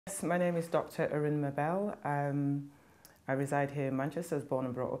Yes, my name is Dr.Erinma Bell. I reside here in Manchester. I was born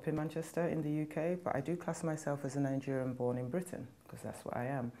and brought up in Manchester in the UK, but I do class myself as a Nigerian born in Britain, because that's what I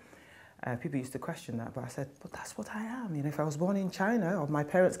am. People used to question that, but I said, but that's what I am. You know, if I was born in China, or my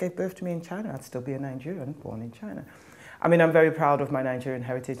parents gave birth to me in China, I'd still be a Nigerian born in China. I mean, I'm very proud of my Nigerian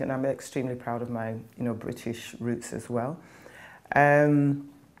heritage, and I'm extremely proud of my, British roots as well. I'm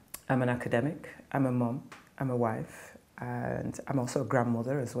an academic, I'm a mum, I'm a wife, and I'm also a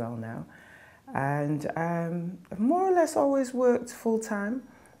grandmother as well now. And I've more or less always worked full-time,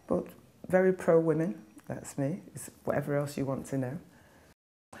 but very pro-women, that's me. It's whatever else you want to know.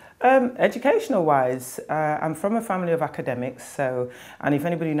 Educational-wise, I'm from a family of academics, and if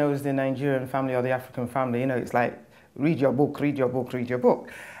anybody knows the Nigerian family or the African family, it's like, read your book, read your book, read your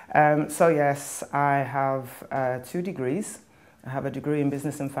book. So yes, I have 2 degrees. I have a degree in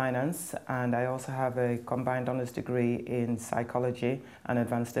business and finance, and I also have a combined honours degree in psychology and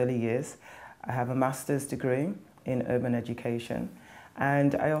advanced early years. I have a master's degree in urban education,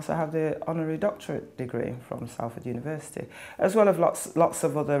 and I also have the honorary doctorate degree from Salford University, as well as lots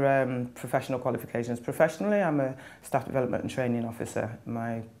of other professional qualifications. Professionally, I'm a staff development and training officer.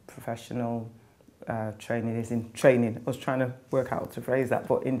 My professional training is in training. I was trying to work out how to phrase that,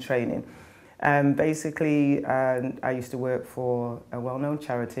 but in training. Basically, I used to work for a well-known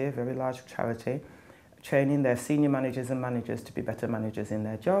charity, a very large charity, training their senior managers and managers to be better managers in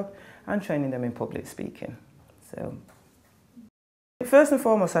their job and training them in public speaking. So, first and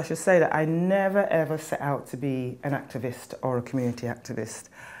foremost, I should say that I never ever set out to be an activist or a community activist.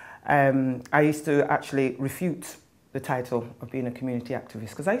 I used to actually refute the title of being a community activist,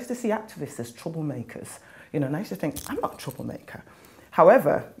 because I used to see activists as troublemakers, and I used to think, I'm not a troublemaker.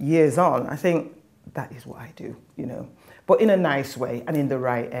 However, years on, I think that is what I do, but in a nice way and in the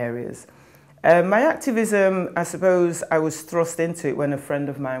right areas. My activism, I suppose I was thrust into it when a friend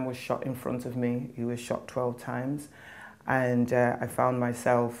of mine was shot in front of me. He was shot 12 times, and I found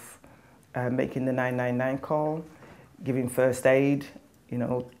myself making the 999 call, giving first aid,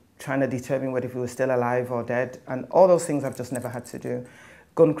 trying to determine whether he was still alive or dead, and all those things I've just never had to do.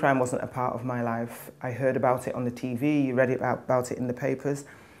 Gun crime wasn't a part of my life. I heard about it on the TV, read about it in the papers.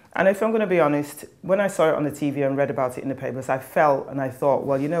 And if I'm going to be honest, when I saw it on the TV and read about it in the papers, I felt and I thought,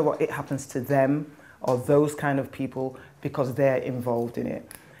 well, you know what, it happens to them or those kind of people because they're involved in it.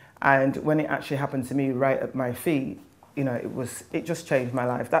 And when it actually happened to me right at my feet, it just changed my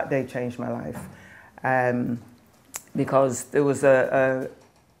life. That day changed my life. Because there was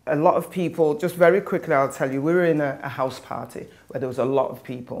a lot of people, just very quickly I'll tell you, we were in a house party where there was a lot of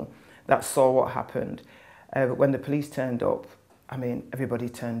people that saw what happened. But when the police turned up, I mean, everybody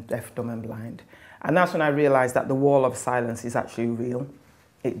turned deaf, dumb and blind. And that's when I realized that the wall of silence is actually real.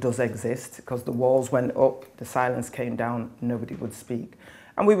 It does exist, because the walls went up, the silence came down, nobody would speak.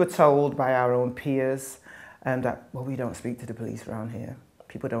 And we were told by our own peers that, well, we don't speak to the police around here.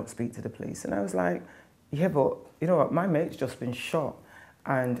 People don't speak to the police. And I was like, yeah, but you know what, my mate's just been shot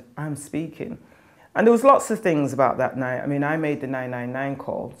and I'm speaking. And there was lots of things about that night. I mean, I made the 999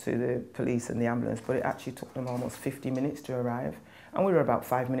 call to the police and the ambulance, but it actually took them almost 50 minutes to arrive. And we were about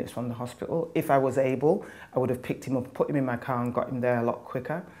 5 minutes from the hospital. If I was able, I would have picked him up, put him in my car and got him there a lot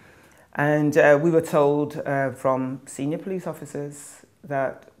quicker. And we were told from senior police officers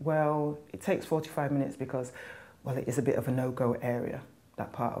that, well, it takes 45 minutes because, well, it is a bit of a no-go area,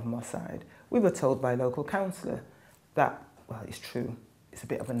 that part of Moss Side. We were told by a local councillor that, well, it's true. It's a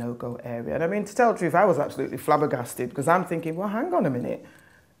bit of a no-go area. And I mean, to tell the truth, I was absolutely flabbergasted, because I'm thinking, well, hang on a minute.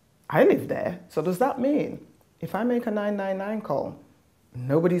 I live there, so does that mean if I make a 999 call,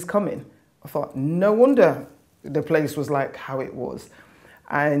 nobody's coming? I thought, no wonder the place was like how it was.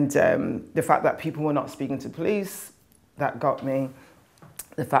 And the fact that people were not speaking to police, that got me.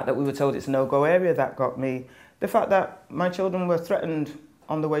 The fact that we were told it's a no-go area, that got me. The fact that my children were threatened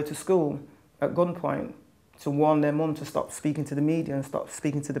on the way to school at gunpoint, to warn their mum to stop speaking to the media and stop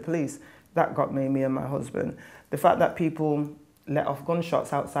speaking to the police. That got me and my husband. The fact that people let off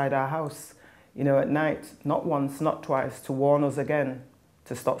gunshots outside our house, at night, not once, not twice, to warn us again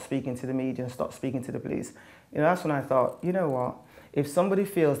to stop speaking to the media and stop speaking to the police. That's when I thought, you know what, if somebody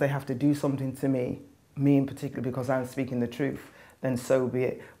feels they have to do something to me in particular because I'm speaking the truth, then so be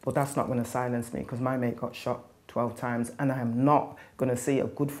it. But that's not going to silence me, because my mate got shot 12 times, and I am not going to see a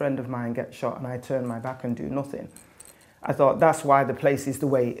good friend of mine get shot and I turn my back and do nothing. I thought that's why the place is the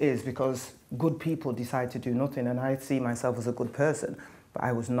way it is, because good people decide to do nothing, and I see myself as a good person, but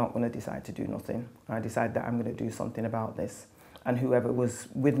I was not going to decide to do nothing. I decided that I'm going to do something about this. And whoever was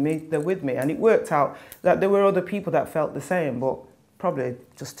with me, they're with me. And it worked out that there were other people that felt the same, but probably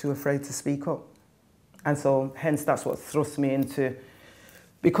just too afraid to speak up. And so hence that's what thrust me into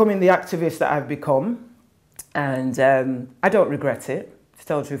becoming the activist that I've become, and I don't regret it. To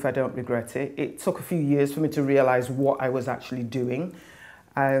tell the truth, I don't regret it. It took a few years for me to realise what I was actually doing,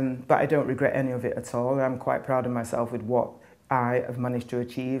 but I don't regret any of it at all. I'm quite proud of myself with what I have managed to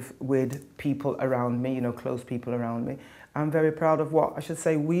achieve with people around me, you know, close people around me. I'm very proud of what, I should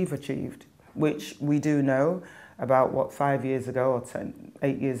say, we've achieved, which we do know. About, what, 5 years ago or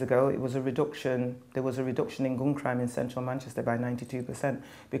 8 years ago, it was a reduction. There was a reduction in gun crime in central Manchester by 92%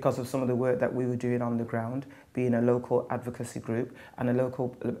 because of some of the work that we were doing on the ground, being a local advocacy group and a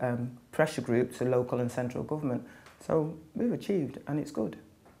local pressure group to local and central government. So we've achieved, and it's good.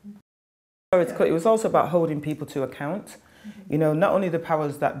 It was also about holding people to account. You know, not only the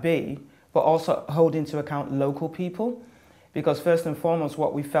powers that be, but also holding to account local people. Because first and foremost,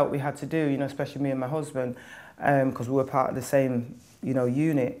 what we felt we had to do, you know, especially me and my husband, because we were part of the same, you know,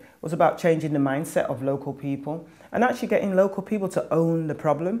 unit, was about changing the mindset of local people and actually getting local people to own the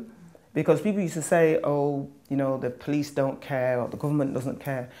problem. Because people used to say, oh, you know, the police don't care or the government doesn't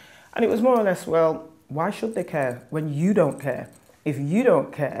care. And it was more or less, well, why should they care when you don't care? If you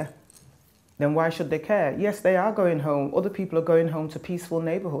don't care, then why should they care? Yes, they are going home. Other people are going home to peaceful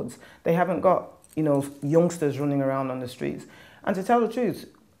neighborhoods. They haven't got, you know, youngsters running around on the streets. And to tell the truth,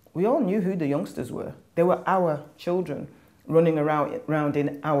 we all knew who the youngsters were. They were our children running around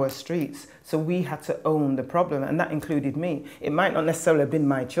in our streets. So we had to own the problem, and that included me. It might not necessarily have been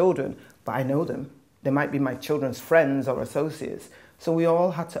my children, but I know them. They might be my children's friends or associates. So we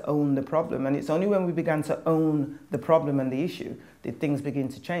all had to own the problem, and it's only when we began to own the problem and the issue did things begin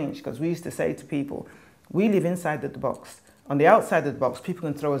to change. Because we used to say to people, we live inside the box. On the outside of the box, people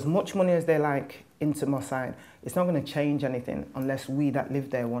can throw as much money as they like into Mossad. It's not going to change anything unless we that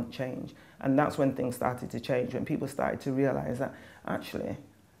live there want change. And that's when things started to change, when people started to realise that actually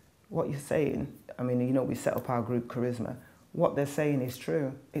what you're saying, I mean, you know, we set up our group Charisma. What they're saying is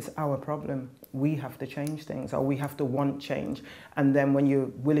true. It's our problem. We have to change things, or we have to want change. And then when you're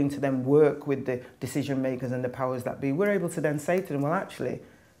willing to then work with the decision makers and the powers that be, we're able to then say to them, well, actually,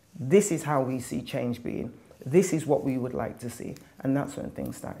 this is how we see change being. This is what we would like to see. And that's when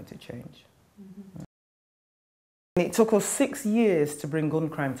things started to change. Mm-hmm. It took us 6 years to bring gun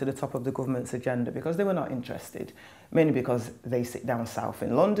crime to the top of the government's agenda because they were not interested, mainly because they sit down south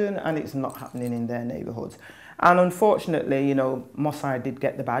in London and it's not happening in their neighbourhoods. And unfortunately, you know, Mossad did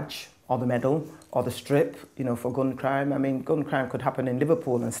get the badge or the medal or the strip, you know, for gun crime. I mean, gun crime could happen in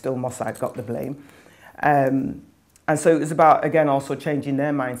Liverpool and still Mossad got the blame. And so it was about, again, also changing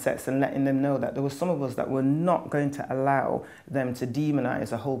their mindsets and letting them know that there were some of us that were not going to allow them to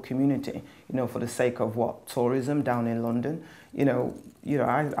demonise a whole community, you know, for the sake of what? Tourism down in London. You know,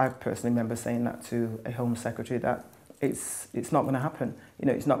 I personally remember saying that to a Home Secretary that it's not going to happen. You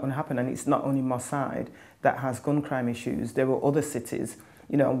know, it's not going to happen. And it's not only Mossad that has gun crime issues. There were other cities,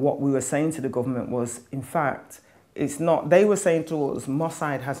 you know, and what we were saying to the government was, in fact, it's not, they were saying to us,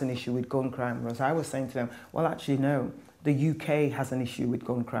 Mossad has an issue with gun crime, whereas I was saying to them, well, actually, no, the UK has an issue with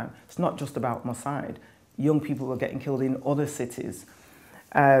gun crime. It's not just about Mossad. Young people were getting killed in other cities.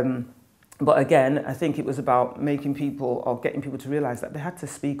 But again, I think it was about making people, or getting people to realise that they had to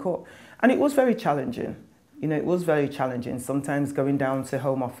speak up. And it was very challenging. You know, it was very challenging. Sometimes going down to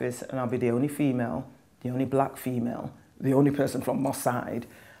Home Office and I'll be the only female, the only black female, the only person from Mossad.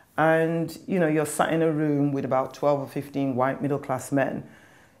 And, you know, you're sat in a room with about 12 or 15 white middle-class men.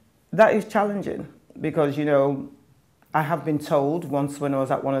 That is challenging because, you know, I have been told once when I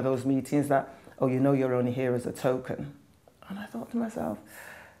was at one of those meetings that, oh, you know, you're only here as a token. And I thought to myself,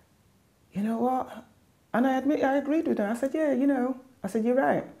 you know what? And I agreed with them. I said, yeah, you know, I said, you're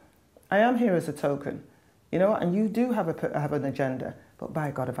right. I am here as a token, you know, and you do have an agenda. But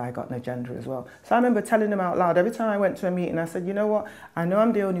by God, have I got an agenda as well. So I remember telling them out loud, every time I went to a meeting, I said, you know what? I know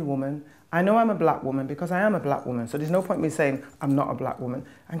I'm the only woman. I know I'm a black woman because I am a black woman. So there's no point in me saying I'm not a black woman.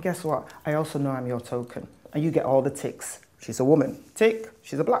 And guess what? I also know I'm your token. And you get all the ticks. She's a woman. Tick.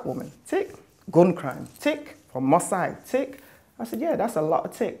 She's a black woman. Tick. Gun crime. Tick. From Mossad. Tick. I said, yeah, that's a lot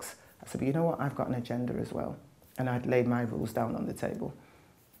of ticks. I said, but you know what? I've got an agenda as well. And I'd laid my rules down on the table.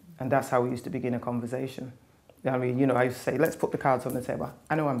 And that's how we used to begin a conversation. I mean, you know, I used to say, let's put the cards on the table.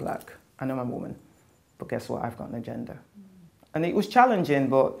 I know I'm black. I know I'm a woman. But guess what? I've got an agenda. And it was challenging,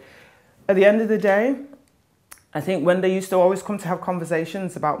 but at the end of the day, I think when they used to always come to have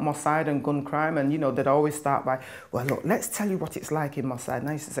conversations about Mossad and gun crime, and, you know, they'd always start by, well, look, let's tell you what it's like in Mossad. And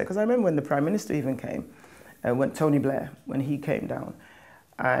I used to say, because I remember when the Prime Minister even came, when Tony Blair, when he came down,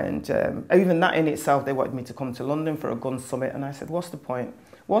 and even that in itself, they wanted me to come to London for a gun summit. And I said, what's the point?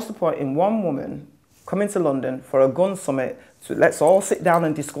 What's the point in one woman coming to London for a gun summit, so let's all sit down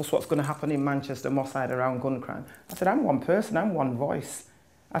and discuss what's going to happen in Manchester, Mossad, around gun crime? I said, I'm one person, I'm one voice.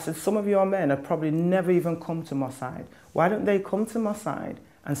 I said, some of your men have probably never even come to my side. Why don't they come to my side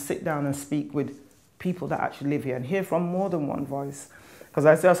and sit down and speak with people that actually live here and hear from more than one voice? Because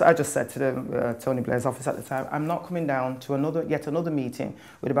I just said to Tony Blair's office at the time, I'm not coming down to yet another meeting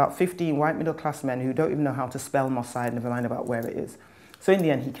with about 15 white middle-class men who don't even know how to spell Moss Side, never mind about where it is. So in the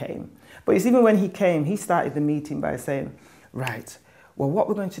end, he came. But it's even when he came, he started the meeting by saying, right, well, what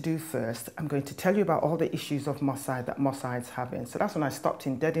we're going to do first, I'm going to tell you about all the issues of Moss Side that Moss Side's having. So that's when I stopped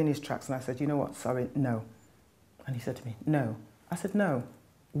him dead in his tracks and I said, you know what, sorry, no. And he said to me, no. I said, no,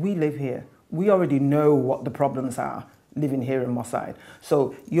 we live here. We already know what the problems are living here in Moss Side.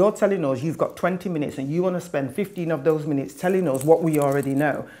 So you're telling us you've got 20 minutes and you want to spend 15 of those minutes telling us what we already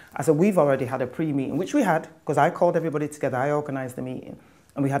know. I said, we've already had a pre-meeting, which we had, because I called everybody together, I organised the meeting,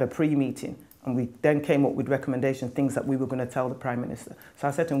 and we had a pre-meeting. And we then came up with recommendations, things that we were going to tell the Prime Minister. So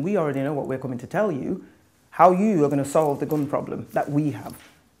I said to him, we already know what we're coming to tell you, how you are going to solve the gun problem that we have.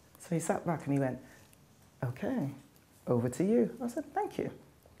 So he sat back and he went, okay, over to you. I said, thank you.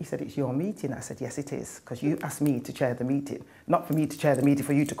 He said, it's your meeting. I said, yes, it is, because you asked me to chair the meeting. Not for me to chair the meeting,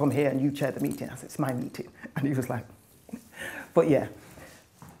 for you to come here and you chair the meeting. I said, it's my meeting. And he was like, but yeah.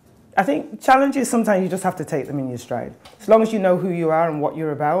 I think challenges, sometimes you just have to take them in your stride. As long as you know who you are and what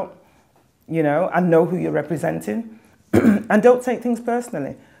you're about, you know, and know who you're representing, and don't take things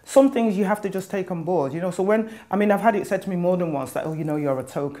personally. Some things you have to just take on board, you know. So when, I mean, I've had it said to me more than once that, oh, you know, you're a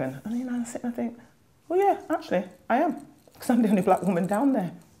token. And you know, I sit and I think, well, yeah, actually, I am, because I'm the only black woman down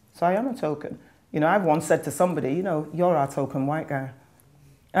there. So I am a token. You know, I've once said to somebody, you know, you're our token white guy.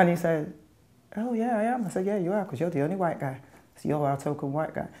 And he said, oh, yeah, I am. I said, yeah, you are, because you're the only white guy. So you're our token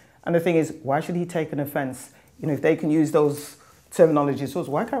white guy. And the thing is, why should he take an offence? You know, if they can use those terminologies,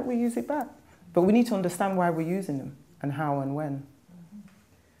 why can't we use it back? But we need to understand why we're using them and how and when.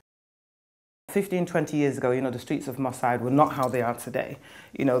 15, 20 years ago, you know, the streets of Moss Side were not how they are today.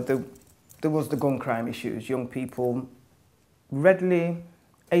 You know, there was the gun crime issues, young people readily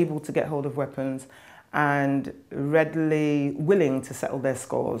able to get hold of weapons and readily willing to settle their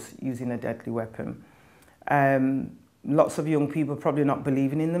scores using a deadly weapon. Lots of young people probably not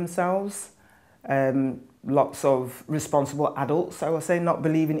believing in themselves. Lots of responsible adults, I would say, not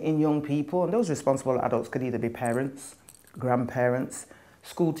believing in young people. And those responsible adults could either be parents, grandparents,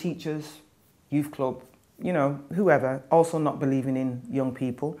 school teachers, youth club, you know, whoever, also not believing in young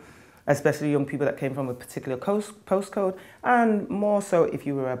people, especially young people that came from a particular postcode. And more so if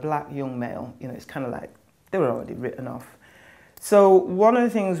you were a black young male, you know, it's kind of like they were already written off. So one of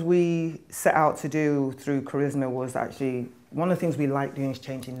the things we set out to do through Charisma was actually, one of the things we like doing is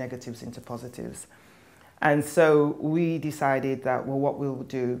changing negatives into positives. And so we decided that, well, what we'll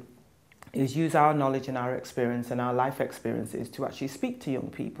do is use our knowledge and our experience and our life experiences to actually speak to young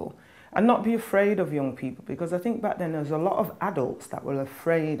people and not be afraid of young people, because I think back then there was a lot of adults that were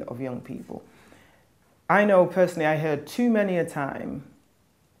afraid of young people. I know personally I heard too many a time,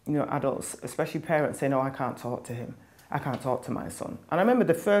 you know, adults, especially parents, say, no, I can't talk to him. I can't talk to my son. And I remember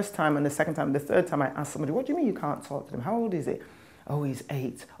the first time and the second time, the third time I asked somebody, what do you mean you can't talk to him? How old is he? Oh, he's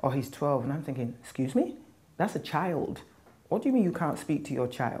 8 or he's 12. And I'm thinking, excuse me? That's a child. What do you mean you can't speak to your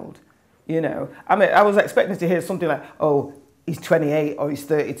child? You know, I mean, I was expecting to hear something like, oh, he's 28 or he's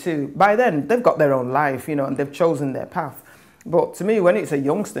 32. By then, they've got their own life, you know, and they've chosen their path. But to me, when it's a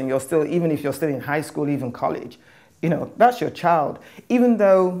youngster, and you're still, even if you're still in high school, even college, you know, that's your child. Even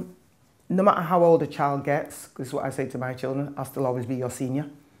though, no matter how old a child gets, this is what I say to my children, I'll still always be your senior.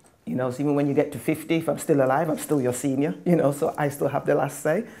 You know, so even when you get to 50, if I'm still alive, I'm still your senior, you know, so I still have the last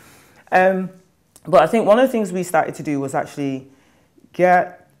say. But I think one of the things we started to do was actually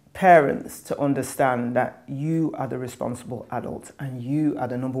get parents to understand that you are the responsible adult and you are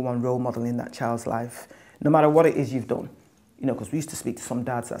the #1 role model in that child's life, no matter what it is you've done. You know, because we used to speak to some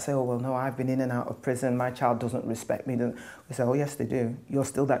dads that say, oh, well, no, I've been in and out of prison, my child doesn't respect me. We say, oh, yes, they do. You're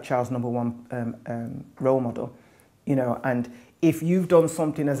still that child's #1 role model, you know, and if you've done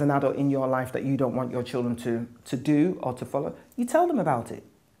something as an adult in your life that you don't want your children to do or to follow, you tell them about it.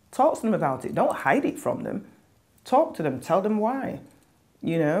 Talk to them about it. Don't hide it from them. Talk to them. Tell them why,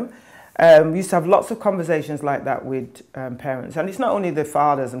 you know. We used to have lots of conversations like that with parents. And it's not only the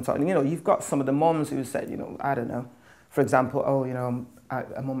fathers I'm talking, you know, you've got some of the moms who said, you know, I don't know, for example, oh, you know,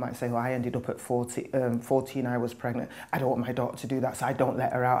 a mum might say, oh, I ended up at 14, I was pregnant. I don't want my daughter to do that, so I don't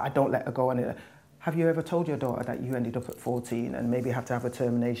let her out. I don't let her go on it. Have you ever told your daughter that you ended up at 14 and maybe have to have a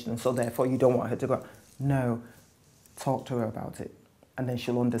termination and so therefore you don't want her to go? No. Talk to her about it. And then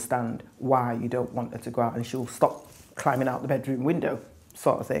she'll understand why you don't want her to go out and she'll stop climbing out the bedroom window,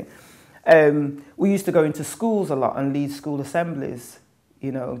 sort of thing. We used to go into schools a lot and lead school assemblies,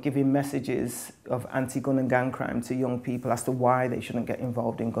 you know, giving messages of anti-gun and gang crime to young people as to why they shouldn't get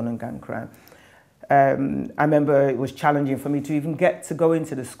involved in gun and gang crime. I remember it was challenging for me to even get to go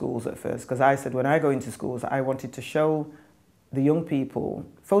into the schools at first, because I said when I go into schools, I wanted to show the young people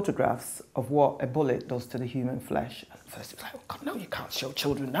photographs of what a bullet does to the human flesh. At first it was like, oh God, no, you can't show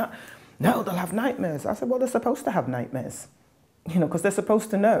children that. No, they'll have nightmares. I said, well, they're supposed to have nightmares, you know, because they're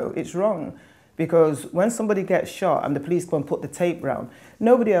supposed to know it's wrong. Because when somebody gets shot and the police go and put the tape round,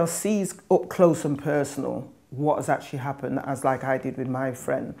 nobody else sees up close and personal what has actually happened, as like I did with my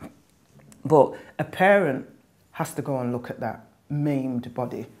friend. But a parent has to go and look at that maimed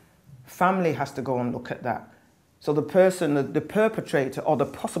body. Family has to go and look at that. So the person, the perpetrator or the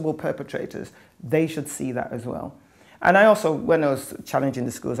possible perpetrators, they should see that as well. And I also, when I was challenging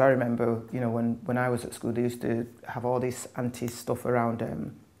the schools, I remember, you know, when I was at school, they used to have all this anti-stuff around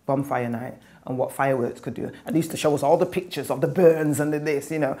bonfire night and what fireworks could do. And they used to show us all the pictures of the burns and the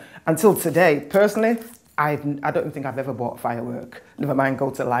this, you know. Until today, personally, I don't think I've ever bought a firework, never mind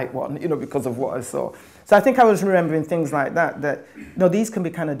go to light one, you know, because of what I saw. So I think I was remembering things like that, you know, these can be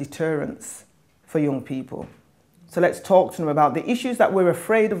kind of deterrents for young people. So let's talk to them about the issues that we're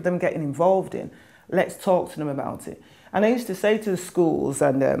afraid of them getting involved in. Let's talk to them about it. And I used to say to the schools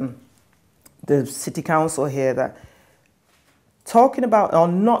and the city council here that talking about or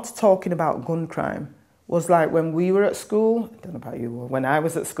not talking about gun crime was like when we were at school, I don't know about you, when I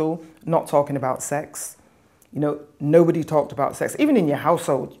was at school, not talking about sex. You know, nobody talked about sex. Even in your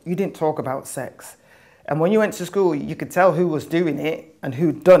household, you didn't talk about sex. And when you went to school, you could tell who was doing it and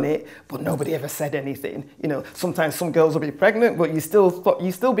who'd done it, but nobody ever said anything. You know, sometimes some girls will be pregnant, but you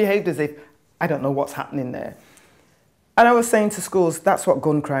still behaved as if, I don't know what's happening there. And I was saying to schools, that's what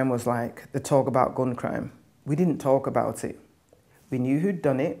gun crime was like, the talk about gun crime. We didn't talk about it. We knew who'd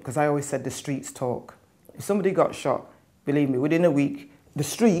done it, because I always said the streets talk. If somebody got shot, believe me, within a week, the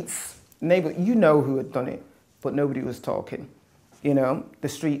streets, neighbor, you know who had done it, but nobody was talking. You know, the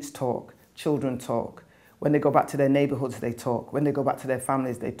streets talk, children talk. When they go back to their neighborhoods, they talk. When they go back to their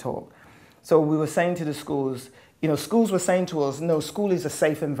families, they talk. So we were saying to the schools, you know, schools were saying to us, no, school is a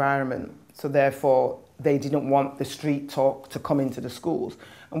safe environment. So therefore, they didn't want the street talk to come into the schools.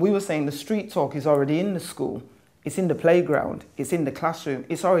 And we were saying the street talk is already in the school. It's in the playground. It's in the classroom.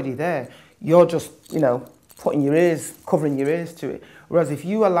 It's already there. You're just, you know, putting your ears, covering your ears to it. Whereas if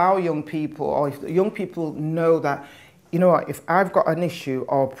you allow young people, or if young people know that, you know what, if I've got an issue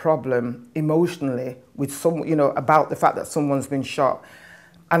or a problem emotionally with someone, you know, about the fact that someone's been shot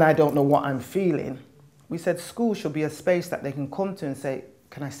and I don't know what I'm feeling, we said school should be a space that they can come to and say,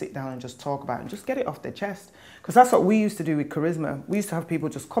 can I sit down and just talk about it and just get it off their chest? Because that's what we used to do with Charisma. We used to have people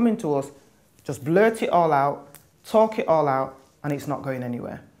just come into us, just blurt it all out, talk it all out, and it's not going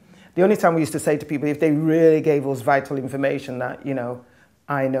anywhere. The only time we used to say to people, if they really gave us vital information that, you know,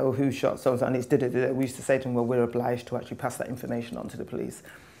 I know who shot so-and-so and it's da-da-da, we used to say to them, well, we're obliged to actually pass that information on to the police.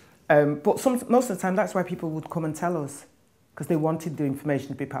 But most of the time, that's why people would come and tell us, because they wanted the information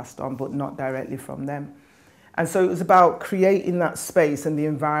to be passed on, but not directly from them. And so it was about creating that space and the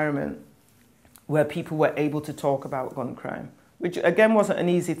environment where people were able to talk about gun crime, which again wasn't an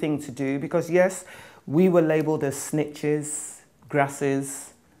easy thing to do, because yes, we were labelled as snitches,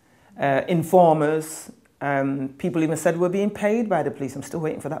 grasses, informers. People even said we're being paid by the police. I'm still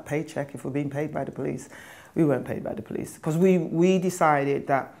waiting for that paycheck if we're being paid by the police. We weren't paid by the police, because we decided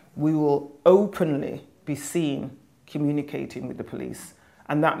that we will openly be seen communicating with the police.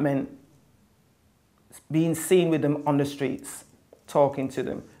 And that meant being seen with them on the streets, talking to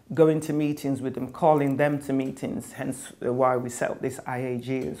them, going to meetings with them, calling them to meetings, hence why we set up this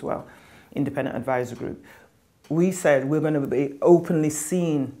IAG as well, Independent Advisor Group. We said we're going to be openly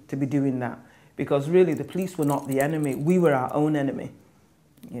seen to be doing that, because really the police were not the enemy, we were our own enemy,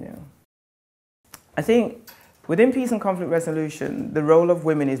 you know. I think within peace and conflict resolution, the role of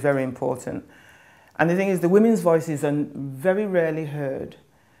women is very important. And the thing is, the women's voices are very rarely heard.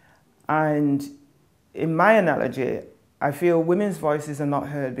 And in my analogy, I feel women's voices are not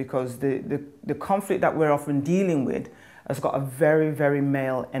heard because the conflict that we're often dealing with has got a very, very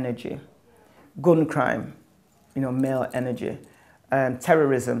male energy. Gun crime, you know, male energy.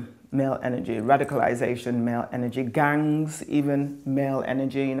 Terrorism, male energy. Radicalization, male energy. Gangs, even male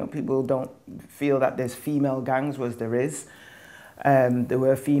energy. You know, people don't feel that there's female gangs, whereas there is. There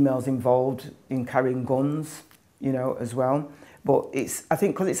were females involved in carrying guns, you know, as well. But I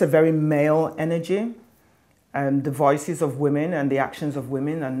think because it's a very male energy, the voices of women and the actions of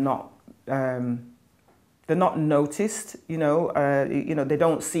women are not, they're not noticed, you know, they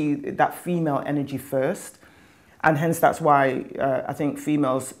don't see that female energy first. And hence that's why I think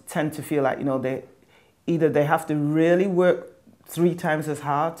females tend to feel like, you know, they have to really work 3 times as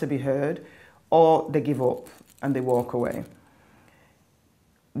hard to be heard, or they give up and they walk away.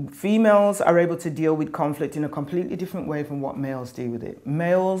 Females are able to deal with conflict in a completely different way from what males deal with it.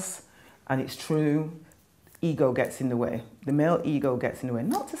 Males, and it's true, ego gets in the way. The male ego gets in the way.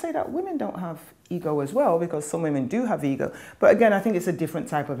 Not to say that women don't have ego as well, because some women do have ego. But again, I think it's a different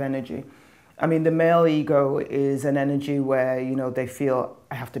type of energy. I mean, the male ego is an energy where, you know, they feel,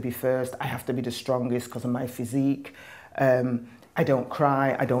 I have to be first, I have to be the strongest because of my physique. I don't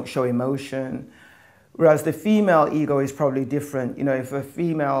cry, I don't show emotion. Whereas the female ego is probably different. You know, if a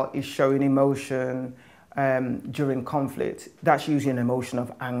female is showing emotion during conflict, that's usually an emotion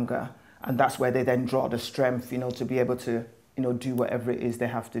of anger. And that's where they then draw the strength, you know, to be able to, you know, do whatever it is they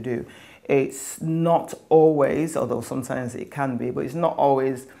have to do. It's not always, although sometimes it can be, but it's not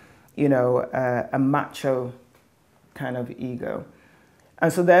always, you know, a macho kind of ego.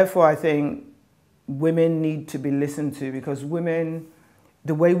 And so therefore I think women need to be listened to, because women,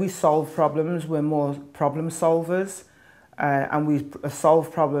 the way we solve problems, we're more problem solvers, and we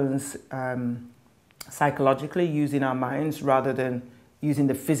solve problems psychologically using our minds rather than using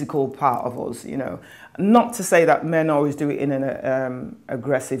the physical part of us, you know. Not to say that men always do it in an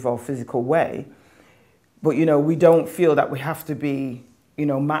aggressive or physical way, but, you know, we don't feel that we have to be, you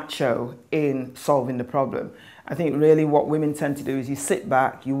know, macho in solving the problem. I think really what women tend to do is you sit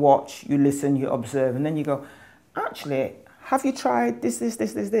back, you watch, you listen, you observe, and then you go, actually, have you tried this?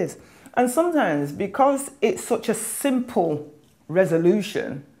 And sometimes, because it's such a simple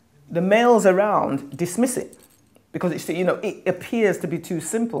resolution, the males around dismiss it. Because it's, you know, it appears to be too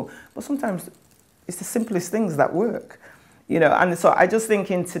simple, but sometimes it's the simplest things that work, you know. And so I just think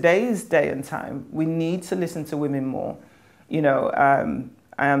in today's day and time, we need to listen to women more. You know,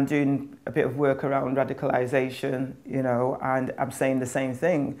 I am doing a bit of work around radicalization, you know, and I'm saying the same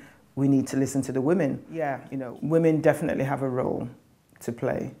thing. We need to listen to the women. Yeah, you know, women definitely have a role to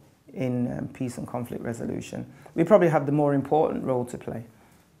play in peace and conflict resolution. We probably have the more important role to play.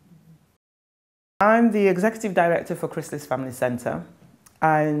 I'm the Executive Director for Chrysalis Family Centre,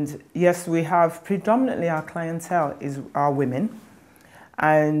 and yes, we have predominantly our clientele are women,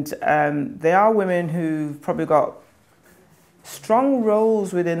 and they are women who've probably got strong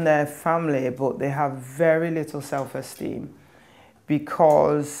roles within their family, but they have very little self-esteem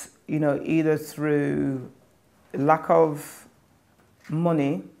because, you know, either through lack of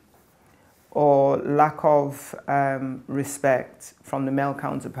money or lack of respect from the male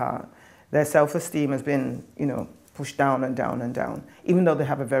counterpart, their self-esteem has been, you know, pushed down and down and down, even though they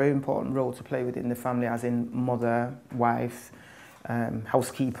have a very important role to play within the family, as in mother, wife,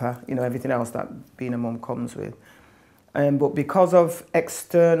 housekeeper, you know, everything else that being a mum comes with. But because of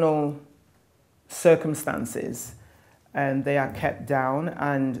external circumstances, they are kept down,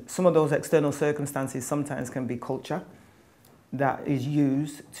 and some of those external circumstances sometimes can be culture that is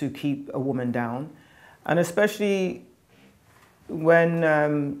used to keep a woman down, and especially when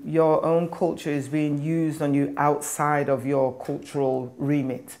your own culture is being used on you outside of your cultural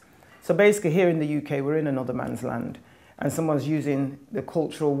remit. So basically here in the UK, we're in another man's land, and someone's using the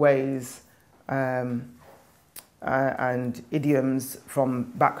cultural ways and idioms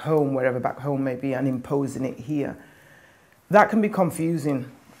from back home, wherever back home may be, and imposing it here. That can be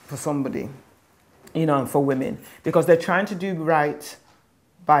confusing for somebody, you know, for women, because they're trying to do right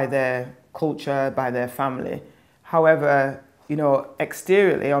by their culture, by their family. However, you know,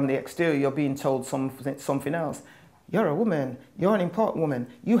 exteriorly, on the exterior, you're being told something else. You're a woman, you're an important woman,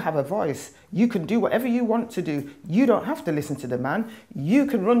 you have a voice, you can do whatever you want to do, you don't have to listen to the man, you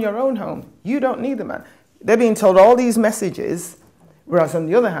can run your own home, you don't need the man. They're being told all these messages, whereas on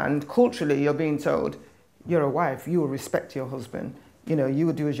the other hand, culturally, you're being told, you're a wife, you will respect your husband, you know, you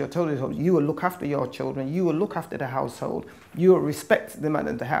will do as you're told, you will look after your children, you will look after the household, you will respect the man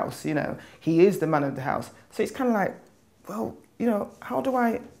of the house, you know, he is the man of the house. So it's kind of like, well, you know, how do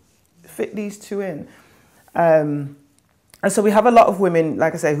I fit these two in? And so we have a lot of women,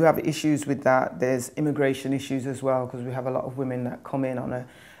 like I say, who have issues with that. There's immigration issues as well, because we have a lot of women that come in on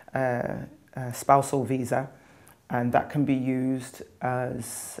a spousal visa, and that can be used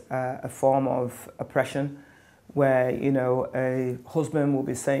as a form of oppression, where, you know, a husband will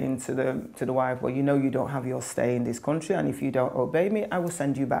be saying to the wife, well, you know, you don't have your stay in this country, and if you don't obey me, I will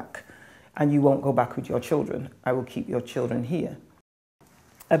send you back. And you won't go back with your children. I will keep your children here.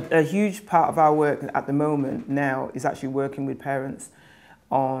 A huge part of our work at the moment now is actually working with parents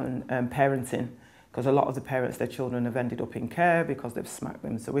on parenting, because a lot of the parents, their children have ended up in care because they've smacked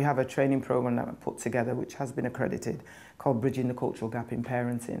them. So we have a training program that we put together, which has been accredited, called Bridging the Cultural Gap in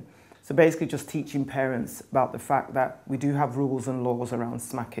Parenting. So basically just teaching parents about the fact that we do have rules and laws around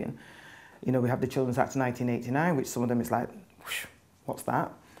smacking. You know, we have the Children's Act 1989, which some of them is like, what's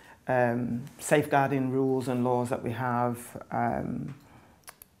that? Safeguarding rules and laws that we have,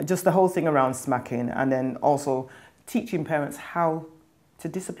 just the whole thing around smacking, and then also teaching parents how to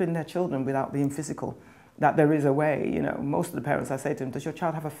discipline their children without being physical. That there is a way, you know. Most of the parents, I say to them, does your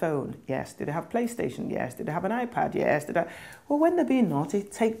child have a phone? Yes. Did they have PlayStation? Yes. Did they have an iPad? Yes. Well, when they're being naughty,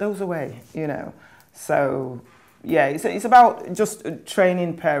 take those away, you know. So, yeah, it's about just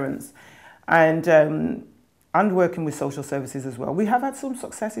training parents and working with social services as well. We have had some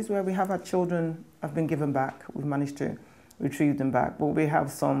successes where we have had children have been given back. We've managed to retrieve them back. But we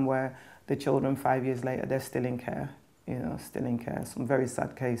have some where the children 5 years later, they're still in care, you know, still in care. Some very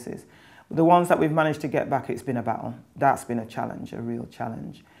sad cases. The ones that we've managed to get back, it's been a battle. That's been a challenge, a real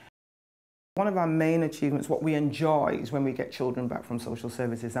challenge. One of our main achievements, what we enjoy, is when we get children back from social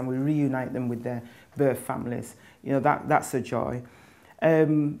services and we reunite them with their birth families. You know, that's a joy.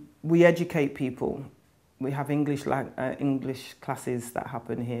 We educate people. We have English classes that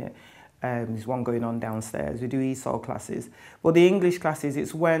happen here. There's one going on downstairs. We do ESOL classes. But the English classes,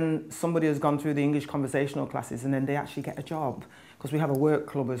 it's when somebody has gone through the English conversational classes and then they actually get a job. Because we have a work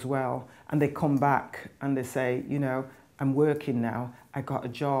club as well. And they come back and they say, you know, I'm working now, I got a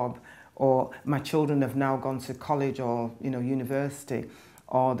job. Or my children have now gone to college or, you know, university.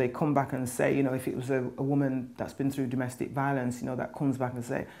 Or they come back and say, you know, if it was a woman that's been through domestic violence, you know, that comes back and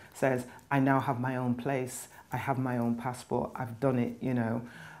says, I now have my own place, I have my own passport, I've done it, you know.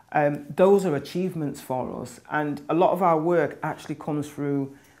 Those are achievements for us. And a lot of our work actually comes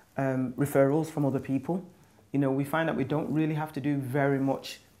through referrals from other people. You know, we find that we don't really have to do very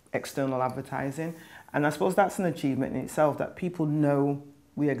much external advertising. And I suppose that's an achievement in itself, that people know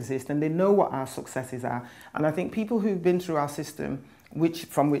we exist and they know what our successes are. And I think people who've been through our system,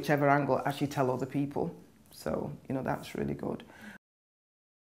 from whichever angle, actually tell other people. So, you know, that's really good.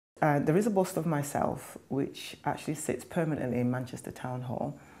 There is a bust of myself, which actually sits permanently in Manchester Town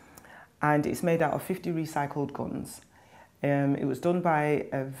Hall. And it's made out of 50 recycled guns. It was done by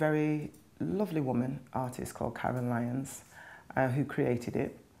a very lovely woman, artist called Karen Lyons, who created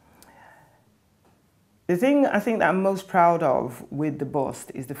it. The thing I think that I'm most proud of with the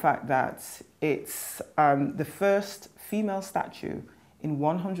bust is the fact that it's the first female statue in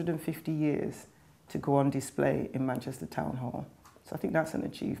 150 years to go on display in Manchester Town Hall. So I think that's an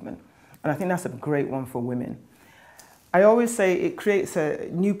achievement. And I think that's a great one for women. I always say it creates a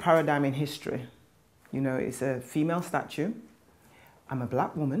new paradigm in history. You know, it's a female statue. I'm a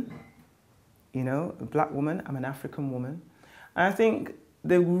black woman. You know, a black woman, I'm an African woman. And I think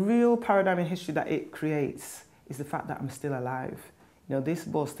the real paradigm in history that it creates is the fact that I'm still alive. You know, this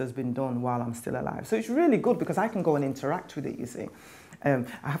bust has been done while I'm still alive. So it's really good because I can go and interact with it, you see. I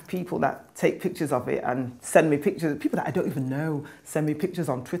have people that take pictures of it and send me pictures. People that I don't even know send me pictures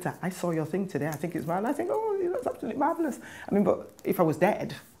on Twitter. I saw your thing today, I think it's mine. I think, oh, that's absolutely marvellous. I mean, but if I was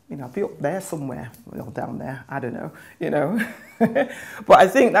dead, you know, I'd be up there somewhere, or down there, I don't know, you know. But I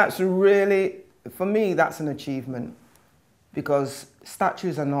think that's really, for me, that's an achievement because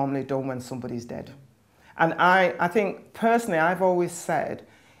statues are normally done when somebody's dead. And I think, personally, I've always said,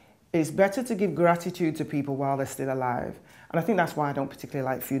 it's better to give gratitude to people while they're still alive. And I think that's why I don't particularly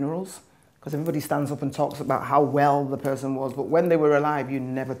like funerals, because everybody stands up and talks about how well the person was, but when they were alive, you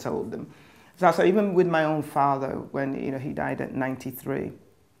never told them. So even with my own father, when you know he died at 93,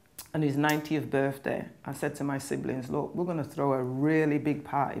 and his 90th birthday, I said to my siblings, look, we're going to throw a really big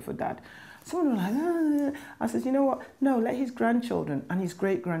party for Dad. Someone was like, ah. I said, you know what? No, let his grandchildren and his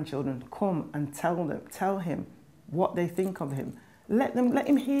great-grandchildren come and tell him what they think of him. Let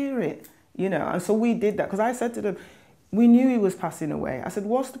him hear it, you know. And so we did that, because I said to them, we knew he was passing away. I said,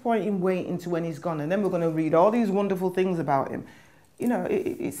 what's the point in waiting to when he's gone? And then we're going to read all these wonderful things about him. You know,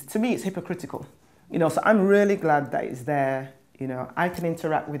 to me, it's hypocritical. You know, so I'm really glad that it's there. You know, I can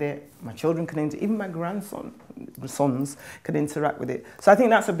interact with it. My children can even my sons can interact with it. So I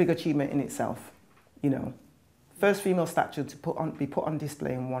think that's a big achievement in itself. You know, first female statue to be put on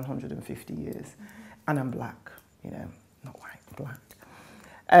display in 150 years. And I'm black, you know, not white, black.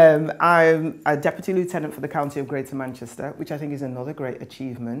 I'm a Deputy Lieutenant for the County of Greater Manchester, which I think is another great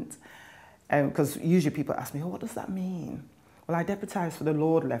achievement. Because usually people ask me, oh, what does that mean? Well, I deputise for the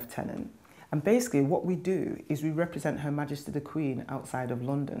Lord Lieutenant. And basically what we do is we represent Her Majesty the Queen outside of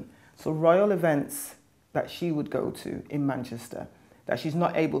London. So royal events that she would go to in Manchester, that she's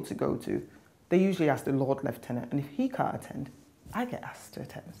not able to go to, they usually ask the Lord Lieutenant. And if he can't attend, I get asked to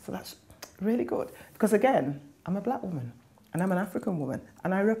attend. So that's really good. Because again, I'm a black woman. And I'm an African woman,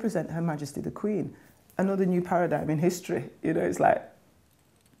 and I represent Her Majesty the Queen. Another new paradigm in history. You know, it's like,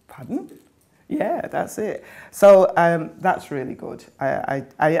 pardon? Yeah, that's it. So that's really good. And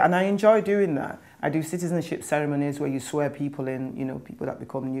I enjoy doing that. I do citizenship ceremonies where you swear people in, you know, people that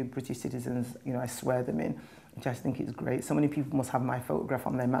become new British citizens, you know, I swear them in, which I think is great. So many people must have my photograph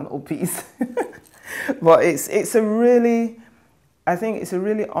on their mantelpiece. But it's a really, I think it's a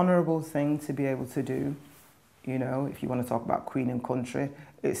really honourable thing to be able to do, you know, if you want to talk about Queen and country.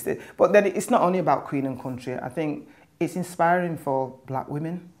 But then it's not only about Queen and country. I think it's inspiring for black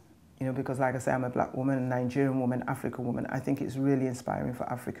women, you know, because like I say, I'm a black woman, a Nigerian woman, African woman. I think it's really inspiring for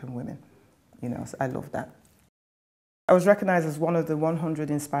African women, you know, so I love that. I was recognised as one of the 100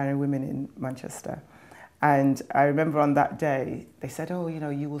 inspiring women in Manchester. And I remember on that day, they said, oh, you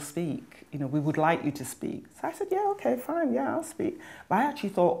know, you will speak. You know, we would like you to speak. So I said, yeah, okay, fine, yeah, I'll speak. But I actually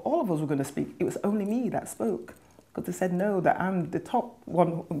thought all of us were going to speak. It was only me that spoke. Because they said, no, that I'm the top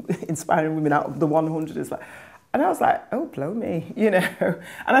one inspiring women out of the 100. And I was like, oh, blow me, you know.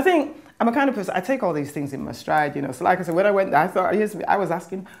 And I think I'm a kind of person, I take all these things in my stride, you know. So like I said, when I went there, I was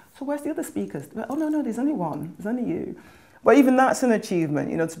asking, so where's the other speakers? Oh, no, there's only one. There's only you. But even that's an achievement,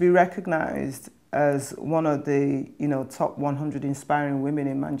 you know, to be recognised as one of the, you know, top 100 inspiring women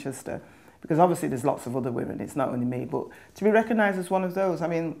in Manchester. Because obviously there's lots of other women, it's not only me, but to be recognised as one of those, I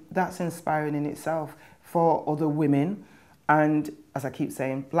mean, that's inspiring in itself for other women. And as I keep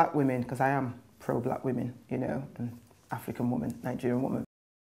saying, black women, because I am pro-black women, you know, and African woman, Nigerian woman.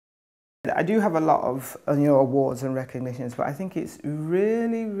 I do have a lot of, you know, awards and recognitions, but I think it's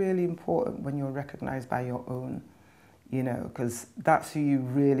really, really important when you're recognised by your own, you know, because that's who you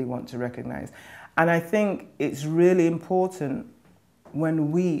really want to recognise. And I think it's really important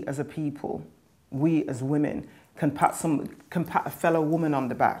when we as a people, we as women, can pat a fellow woman on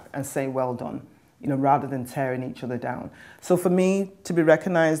the back and say, well done, you know, rather than tearing each other down. So for me to be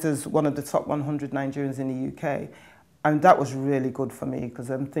recognised as one of the top 100 Nigerians in the UK, and that was really good for me, because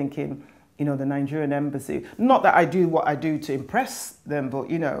I'm thinking, you know, the Nigerian embassy, not that I do what I do to impress them, but,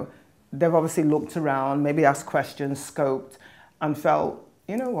 you know, they've obviously looked around, maybe asked questions, scoped, and felt,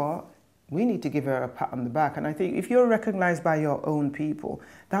 you know what, we need to give her a pat on the back. And I think if you're recognised by your own people,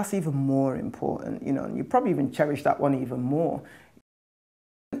 that's even more important, you know, and you probably even cherish that one even more.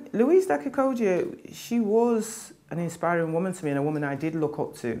 Louise Da-Cocodia, she was an inspiring woman to me and a woman I did look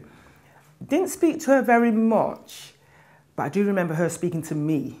up to. Didn't speak to her very much, but I do remember her speaking to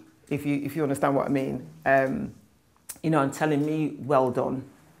me, if you understand what I mean, you know, and telling me, well done,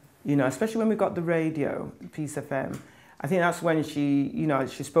 you know, especially when we got the radio, Peace FM. I think that's when she, you know,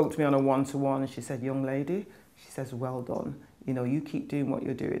 she spoke to me on a one-to-one and she said, young lady, she says, well done, you know, you keep doing what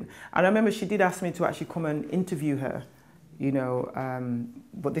you're doing. And I remember she did ask me to actually come and interview her, you know,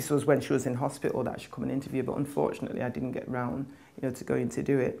 but this was when she was in hospital that she come and interview, but unfortunately I didn't get round, you know, to going to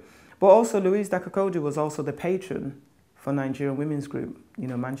do it. But also Louise Da-Cocodia was also the patron for Nigerian Women's Group, you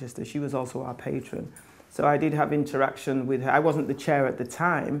know, Manchester. She was also our patron. So I did have interaction with her. I wasn't the chair at the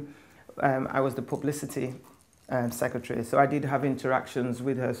time. I was the publicity secretary. So I did have interactions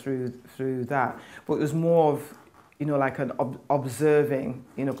with her through that. But it was more of, you know, like an observing,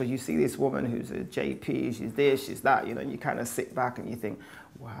 you know, because you see this woman who's a JP, she's this, she's that, you know, and you kind of sit back and you think,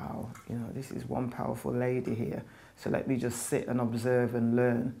 wow, you know, this is one powerful lady here. So let me just sit and observe and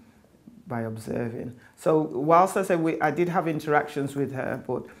learn by observing. So whilst I said I did have interactions with her,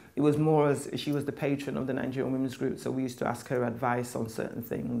 but it was more as she was the patron of the Nigerian Women's Group, so we used to ask her advice on certain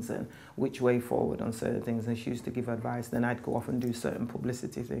things and which way forward on certain things, and she used to give advice, then I'd go off and do certain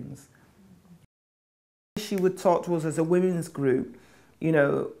publicity things. She would talk to us as a women's group, you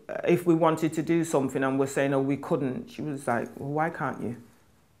know, if we wanted to do something and we're saying, oh, we couldn't, she was like, well, why can't you?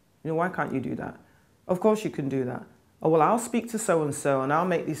 You know, why can't you do that? Of course you can do that. Oh, well, I'll speak to so-and-so and I'll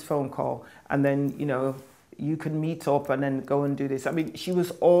make this phone call and then, you know, you can meet up and then go and do this. I mean, she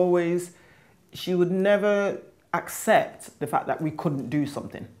was always, she would never accept the fact that we couldn't do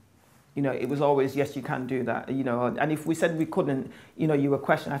something. You know, it was always, yes, you can do that, you know, and if we said we couldn't, you know, you were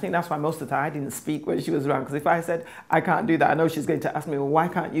questioned. I think that's why most of the time I didn't speak when she was around, because if I said, I can't do that, I know she's going to ask me, well, why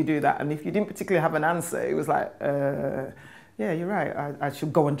can't you do that? And if you didn't particularly have an answer, it was like, yeah, you're right, I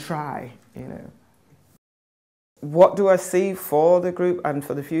should go and try, you know. What do I see for the group and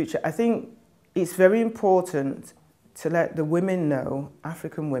for the future? I think it's very important to let the women know,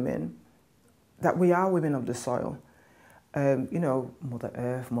 African women, that we are women of the soil. You know, Mother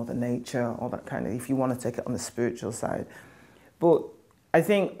Earth, Mother Nature, all that kind of, if you want to take it on the spiritual side. But I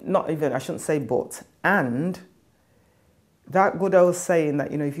think, not even, I shouldn't say but, and that good old saying that,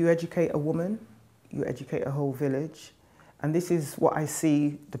 you know, if you educate a woman, you educate a whole village. And this is what I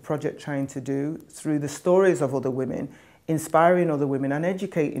see the project trying to do through the stories of other women, inspiring other women and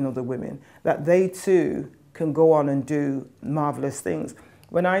educating other women, that they too can go on and do marvelous things.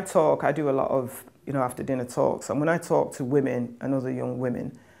 When I talk, I do a lot of, you know, after dinner talks, and when I talk to women and other young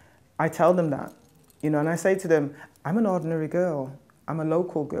women, I tell them that, You know, and I say to them, I'm an ordinary girl. I'm a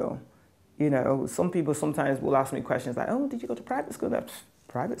local girl. You know, some people sometimes will ask me questions like, oh, did you go to private school?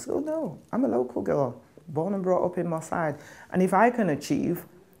 Private school? No, I'm a local girl, born and brought up in Moss Side. And if I can achieve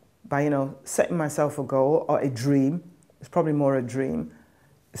by, you know, setting myself a goal or a dream, it's probably more a dream,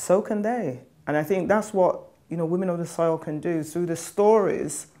 so can they. And I think that's what, you know, Women of the Soil can do through the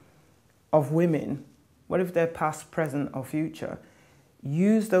stories of women, whether they're past, present or future.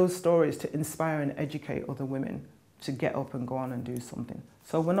 Use those stories to inspire and educate other women to get up and go on and do something.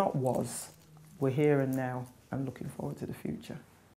 So we're not was, we're here and now and looking forward to the future.